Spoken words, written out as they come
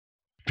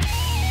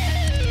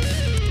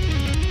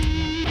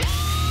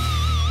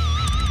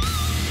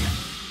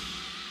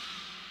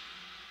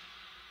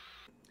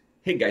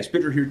Hey guys,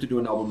 Peter here to do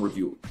an album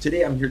review.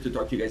 Today I'm here to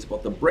talk to you guys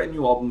about the brand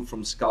new album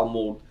from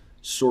Skálmöld,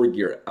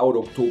 Sorgir, out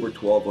October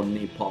 12 on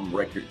Napalm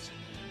Records.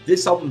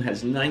 This album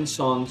has 9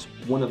 songs,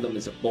 one of them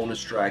is a bonus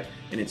track,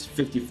 and it's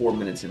 54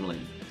 minutes in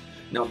length.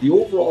 Now the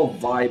overall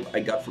vibe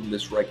I got from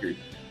this record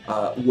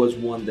was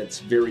one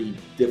that's very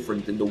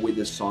different in the way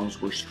the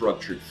songs were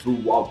structured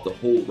throughout the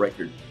whole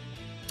record.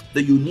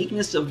 The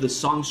uniqueness of the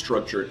song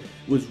structure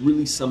was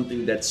really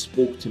something that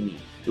spoke to me.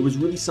 It was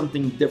really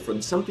something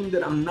different, something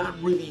that I'm not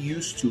really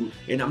used to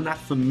and I'm not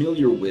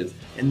familiar with,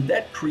 and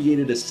that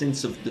created a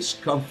sense of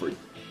discomfort.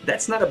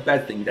 That's not a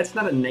bad thing, that's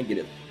not a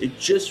negative. It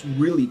just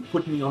really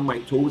put me on my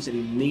toes and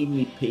it made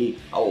me pay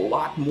a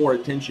lot more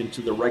attention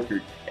to the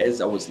record as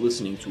I was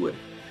listening to it.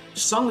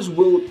 Songs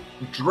will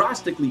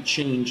drastically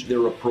change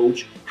their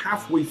approach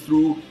halfway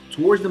through,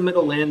 towards the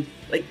middle end.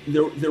 Like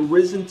there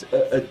isn't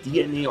a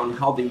DNA on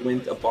how they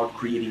went about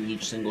creating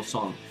each single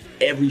song.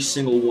 Every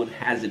single one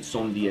has its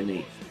own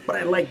DNA. But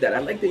I like that. I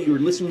like that you're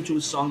listening to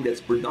a song that's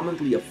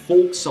predominantly a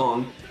folk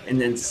song, and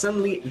then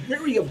suddenly,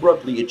 very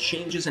abruptly, it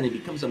changes and it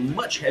becomes a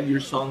much heavier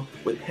song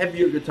with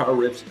heavier guitar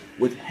riffs,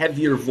 with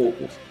heavier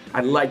vocals.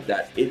 I like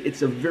that.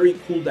 It's a very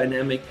cool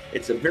dynamic.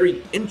 It's a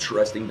very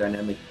interesting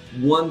dynamic,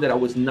 one that I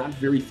was not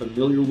very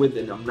familiar with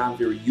and I'm not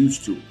very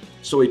used to.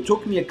 So it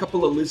took me a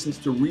couple of listens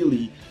to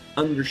really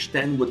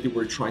understand what they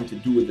were trying to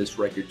do with this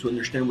record, to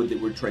understand what they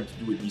were trying to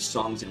do with these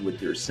songs and with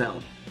their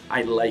sound.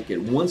 I like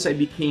it. Once I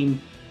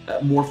became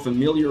more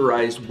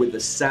familiarized with the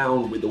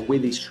sound, with the way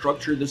they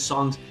structure the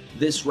songs,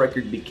 this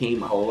record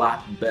became a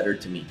lot better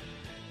to me.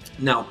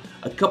 Now,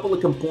 a couple of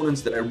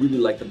components that I really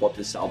liked about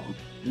this album.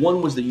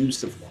 One was the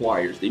use of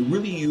choirs. They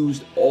really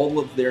used all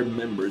of their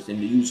members and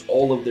they used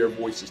all of their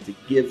voices to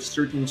give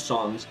certain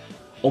songs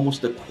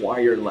almost a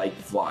choir-like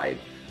vibe.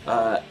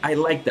 I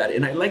like that,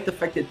 and I like the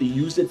fact that they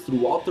use it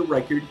throughout the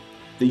record.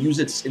 They use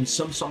it in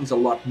some songs a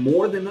lot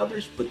more than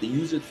others, but they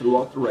use it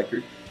throughout the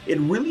record. It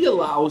really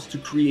allows to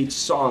create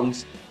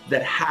songs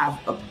that have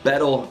a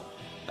battle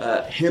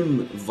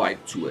hymn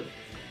vibe to it,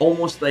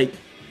 almost like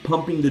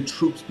pumping the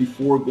troops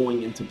before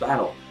going into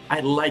battle.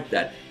 I like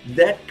that.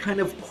 That kind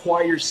of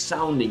choir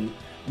sounding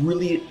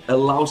really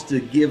allows to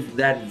give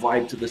that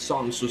vibe to the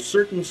song. So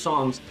certain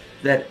songs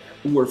that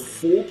were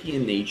folky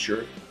in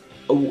nature,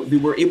 they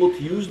were able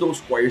to use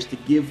those choirs to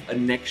give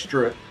an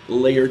extra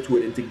layer to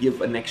it and to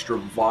give an extra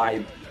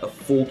vibe of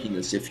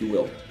folkiness, if you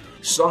will.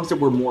 Songs that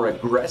were more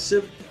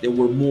aggressive, that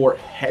were more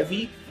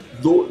heavy,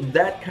 though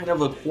that kind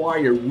of a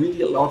choir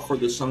really allowed for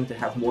the song to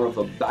have more of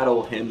a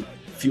battle hymn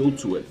feel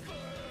to it.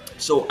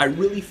 So I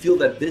really feel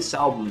that this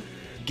album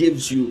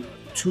gives you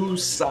two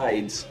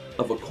sides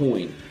of a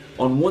coin.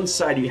 On one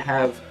side you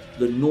have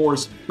the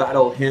Norse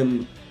battle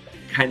hymn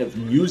kind of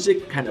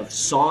music, kind of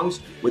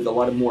songs with a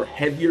lot of more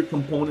heavier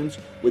components,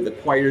 with the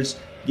choirs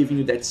giving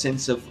you that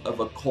sense of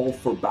a call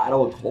for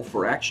battle, a call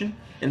for action.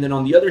 And then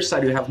on the other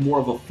side you have more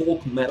of a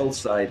folk metal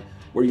side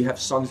where you have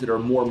songs that are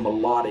more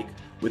melodic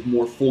with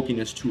more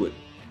folkiness to it.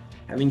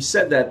 Having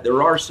said that,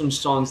 there are some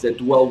songs that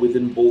dwell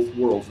within both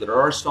worlds. There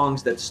are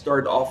songs that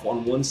start off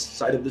on one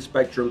side of the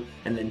spectrum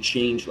and then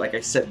change, like I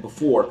said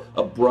before,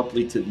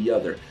 abruptly to the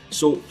other.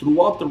 So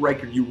throughout the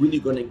record, you're really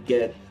going to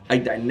get a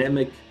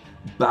dynamic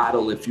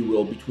battle, if you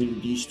will, between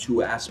these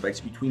two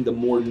aspects, between the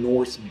more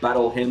Norse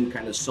battle hymn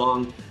kind of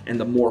song and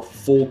the more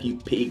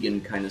folky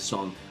pagan kind of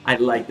song. I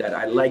like that.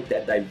 I like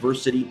that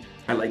diversity.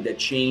 I like that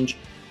change.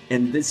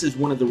 And this is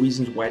one of the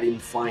reasons why I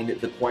didn't find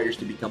the choirs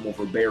to become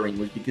overbearing,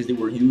 was because they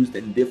were used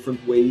in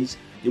different ways.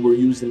 They were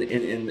used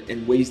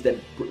in ways that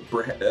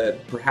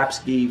perhaps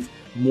gave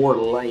more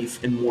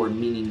life and more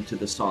meaning to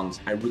the songs.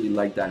 I really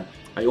like that.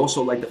 I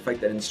also like the fact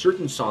that in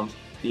certain songs,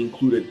 they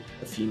included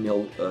a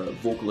female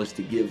vocalist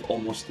to give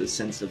almost the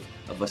sense of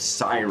a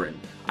siren.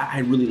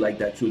 I really like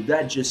that too.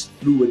 That just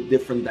threw a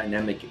different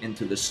dynamic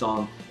into the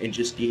song and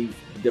just gave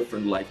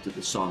different life to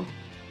the song.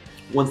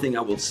 One thing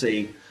I will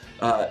say,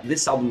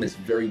 this album is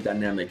very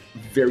dynamic,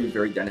 very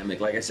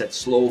dynamic. Like I said,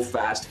 slow,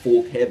 fast,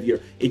 folk, heavier.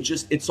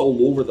 It's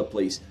all over the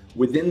place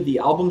within the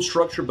album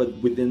structure, but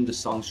within the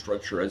song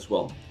structure as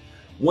well.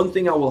 One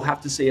thing I will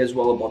have to say as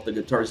well about the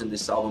guitars in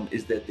this album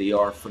is that they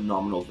are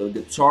phenomenal. The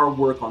guitar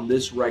work on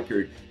this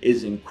record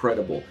is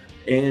incredible.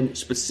 And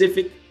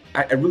specific,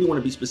 I really want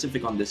to be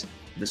specific on this.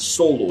 The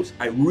solos,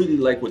 I really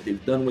like what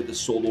they've done with the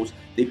solos.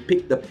 They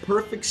picked the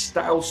perfect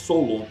style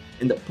solo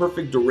and the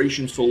perfect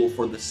duration solo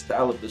for the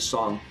style of the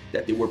song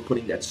that they were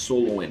putting that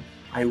solo in.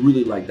 I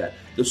really like that.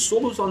 The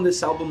solos on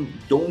this album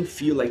don't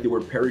feel like they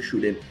were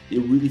parachuted. They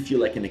really feel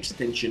like an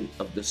extension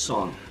of the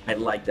song. I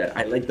like that.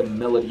 I like the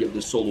melody of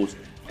the solos.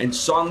 And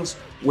songs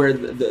where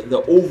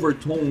the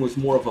overtone was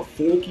more of a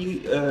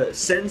folky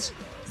sense,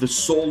 the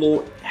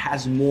solo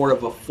has more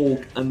of a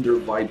folk under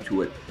vibe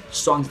to it.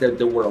 Songs that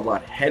were a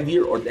lot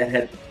heavier or that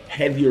had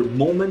heavier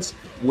moments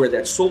where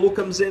that solo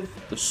comes in,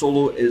 the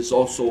solo is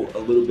also a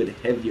little bit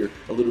heavier,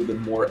 a little bit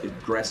more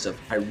aggressive.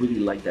 I really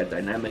like that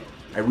dynamic.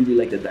 I really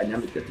like the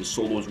dynamic that the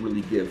solos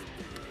really give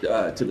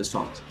to the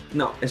songs.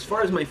 Now, as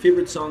far as my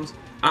favorite songs,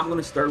 I'm going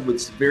to start with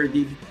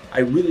Sverðið. I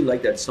really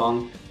like that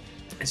song.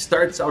 It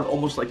starts out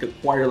almost like a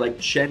choir, like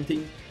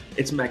chanting,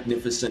 It's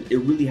magnificent. It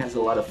really has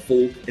a lot of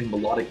folk and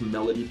melodic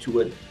melody to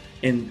it,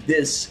 and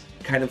this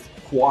kind of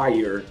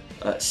choir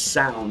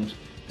sound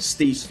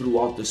stays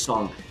throughout the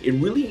song. It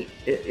really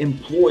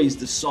employs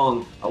the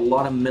song a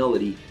lot of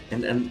melody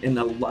and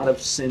a lot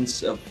of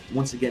sense of,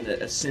 once again,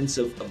 a sense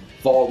of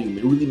volume.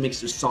 It really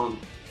makes the song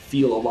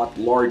feel a lot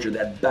larger,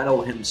 that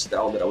battle hymn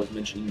style that I was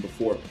mentioning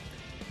before.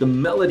 The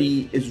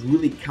melody is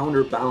really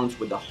counterbalanced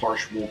with the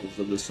harsh vocals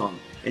of the song,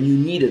 and you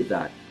needed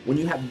that. When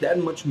you have that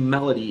much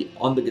melody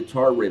on the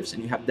guitar riffs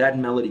and you have that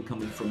melody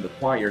coming from the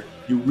choir,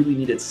 you really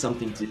needed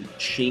something to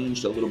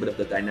change a little bit of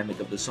the dynamic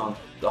of the song.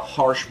 The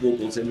harsh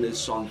vocals in this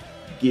song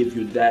give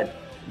you that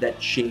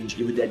change,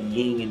 give you that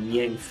yin and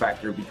yang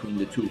factor between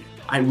the two.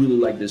 I really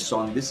like this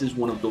song. This is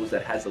one of those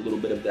that has a little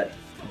bit of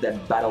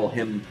that battle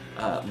hymn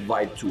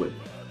vibe to it.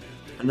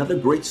 Another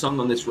great song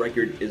on this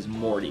record is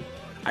Móri.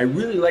 I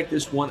really like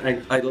this one.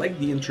 I like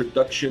the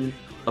introduction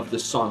of the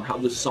song, how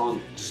the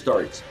song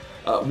starts.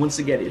 Once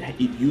again, it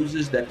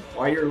uses that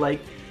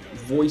choir-like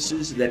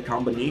voices, that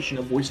combination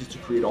of voices to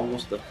create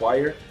almost a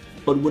choir.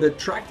 But what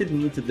attracted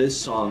me to this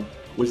song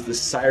was the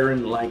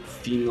siren-like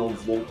female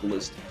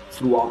vocalist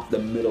throughout the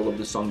middle of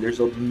the song. There's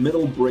a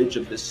middle bridge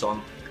of this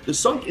song. This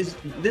song is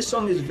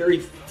very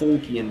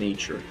folky in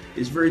nature.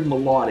 It's very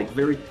melodic,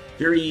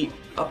 very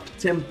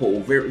up-tempo,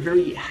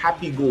 very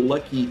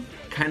happy-go-lucky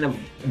kind of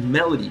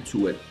melody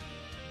to it.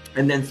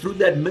 And then through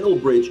that middle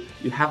bridge,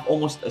 you have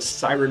almost a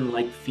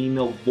siren-like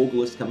female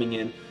vocalist coming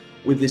in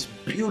with this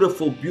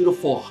beautiful,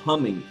 beautiful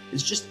humming.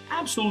 It's just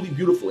absolutely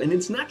beautiful, and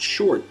it's not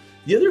short.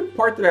 The other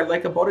part that I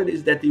like about it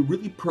is that they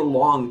really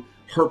prolong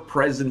her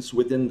presence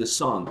within the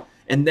song.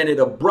 And then it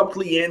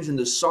abruptly ends and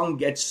the song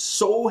gets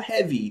so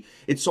heavy,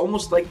 it's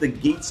almost like the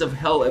gates of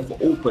hell have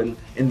opened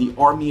and the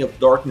army of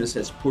darkness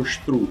has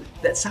pushed through.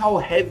 That's how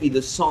heavy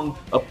the song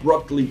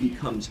abruptly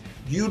becomes.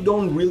 You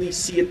don't really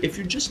see it. If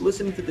you're just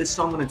listening to this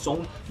song on its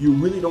own, you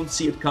really don't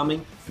see it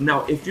coming.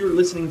 Now, if you're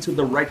listening to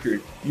the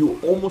record, you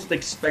almost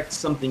expect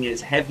something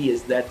as heavy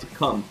as that to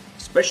come,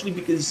 especially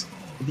because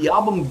the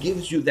album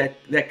gives you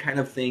that kind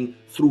of thing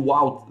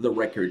throughout the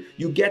record.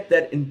 You get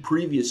that in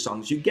previous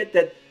songs. You get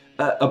that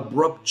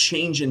abrupt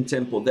change in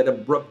tempo, that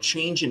abrupt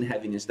change in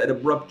heaviness, that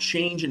abrupt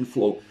change in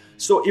flow.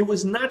 So it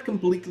was not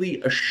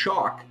completely a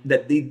shock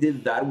that they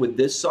did that with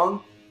this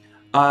song.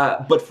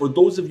 But for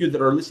those of you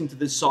that are listening to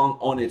this song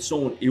on its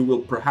own, it will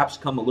perhaps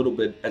come a little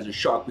bit as a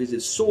shock because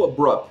it's so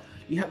abrupt.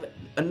 You have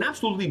an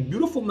absolutely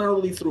beautiful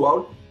melody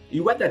throughout.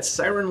 You add that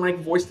siren-like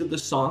voice to the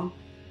song,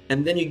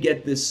 and then you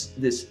get this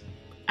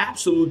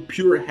absolute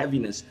pure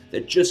heaviness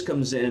that just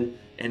comes in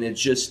and it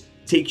just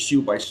takes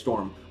you by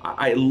storm.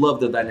 I love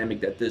the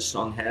dynamic that this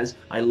song has.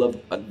 I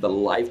love the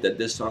life that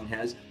this song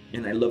has,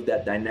 and I love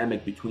that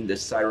dynamic between the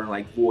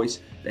siren-like voice,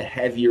 the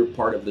heavier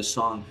part of the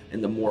song,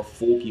 and the more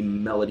folky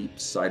melody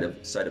side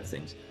of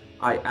things.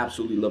 I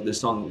absolutely love this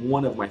song.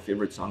 One of my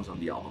favorite songs on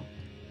the album.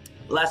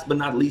 Last but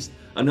not least,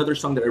 another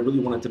song that I really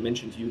wanted to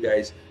mention to you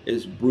guys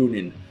is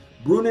Brúnin.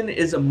 Brúnin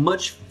is a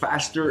much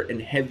faster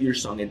and heavier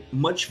song, and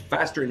much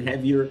faster and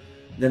heavier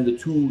than the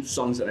two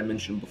songs that I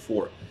mentioned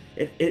before.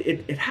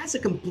 It has a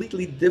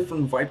completely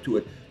different vibe to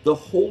it. The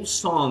whole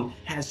song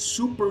has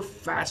super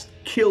fast,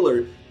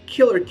 killer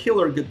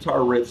guitar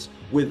riffs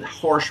with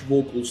harsh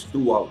vocals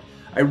throughout.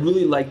 I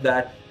really like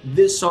that.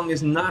 This song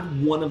is not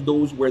one of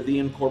those where they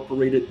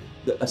incorporated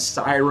a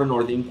siren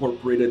or they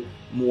incorporated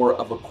more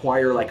of a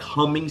choir-like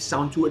humming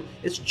sound to it.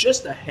 It's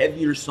just a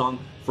heavier song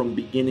from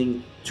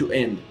beginning to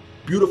end.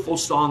 Beautiful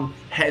song,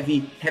 heavy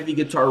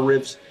guitar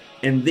riffs,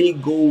 and they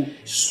go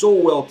so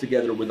well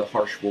together with the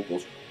harsh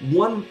vocals.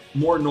 One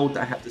more note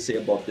I have to say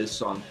about this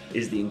song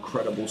is the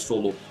incredible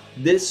solo.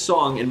 This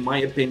song, in my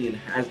opinion,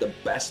 has the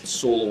best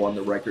solo on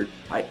the record.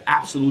 I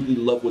absolutely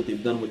love what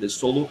they've done with this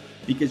solo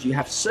because you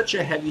have such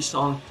a heavy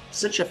song,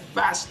 such a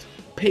fast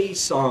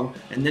paced song,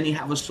 and then you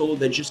have a solo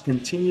that just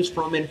continues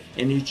from it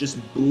and is just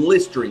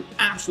blistering,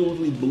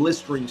 absolutely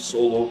blistering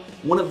solo.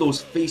 One of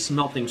those face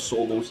melting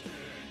solos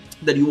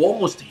that you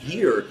almost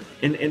hear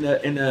in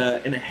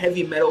a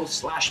heavy metal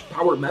 /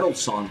 power metal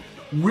song.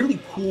 Really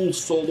cool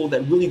solo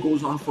that really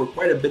goes on for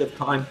quite a bit of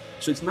time.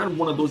 So it's not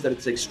one of those that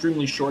it's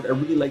extremely short. I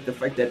really like the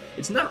fact that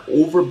it's not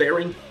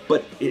overbearing,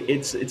 but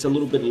it's a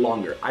little bit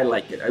longer. I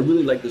like it. I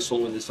really like the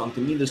solo in this song. To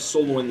me, the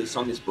solo in this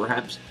song is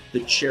perhaps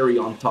the cherry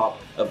on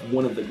top of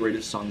one of the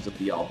greatest songs of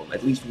the album.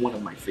 At least one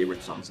of my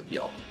favorite songs of the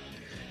album.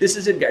 This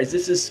is it, guys.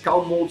 This is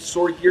Skálmöld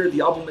Sorgir.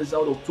 The album is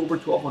out October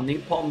 12 on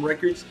Napalm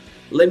Records.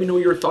 Let me know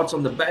your thoughts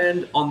on the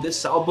band, on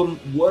this album.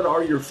 What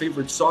are your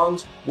favorite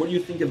songs? What do you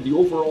think of the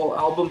overall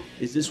album?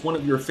 Is this one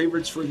of your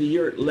favorites for the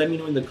year? Let me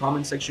know in the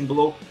comment section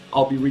below.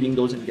 I'll be reading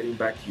those and getting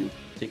back to you.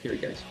 Take care,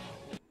 guys.